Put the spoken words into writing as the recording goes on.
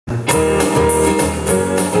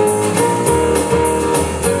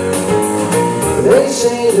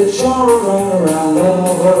that you're a runaround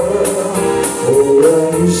lover. Oh, well,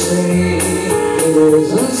 you say it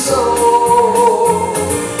isn't so.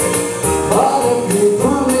 But if you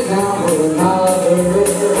put me down with another,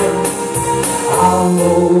 I'll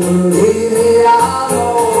know, believe me, I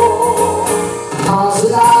know. 'Cause the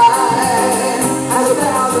night has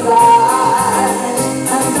 1,000 eyes,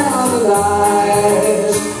 and 1,000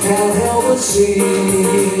 eyes can't help but see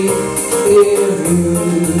if you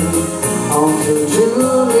are true to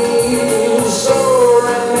me. So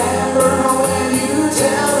remember when you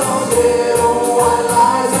tell those little white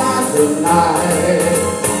lies that the night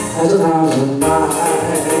has 1,000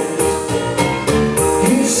 eyes.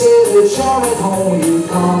 You said that you're at home, you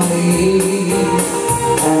call me,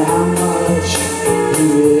 and how much you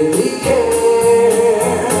really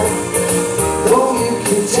care. Though you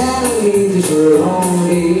keep telling me that you're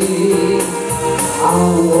lonely,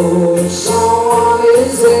 I'll know if someone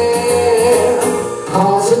is there.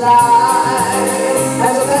 'Cause the night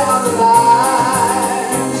has 1,000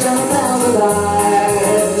 eyes, and 1,000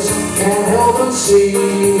 eyes can't help but see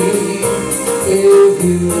if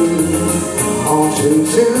you are true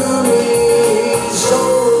to me. So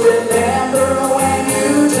remember when you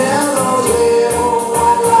tell those little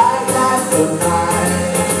white lies that the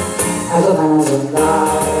night has 1,000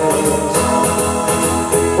 eyes.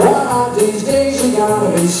 One of these days you're gonna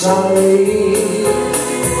be sorry,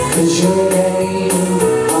 'cause your game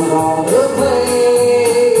I'm gonna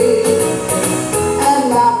play, and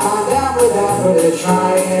not find out without really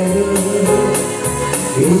trying.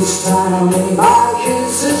 Each time we might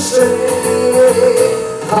kiss is straight.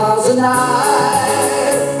 'Cause the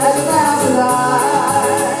night has 1,000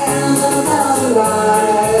 eyes, and 1,000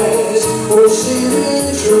 eyes will see me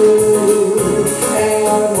true. And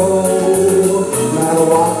no matter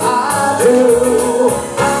what I do,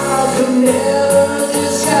 I could never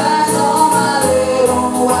disguise all my little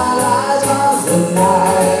white lies. 'Cause the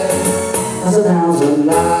night has 1,000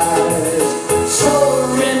 eyes.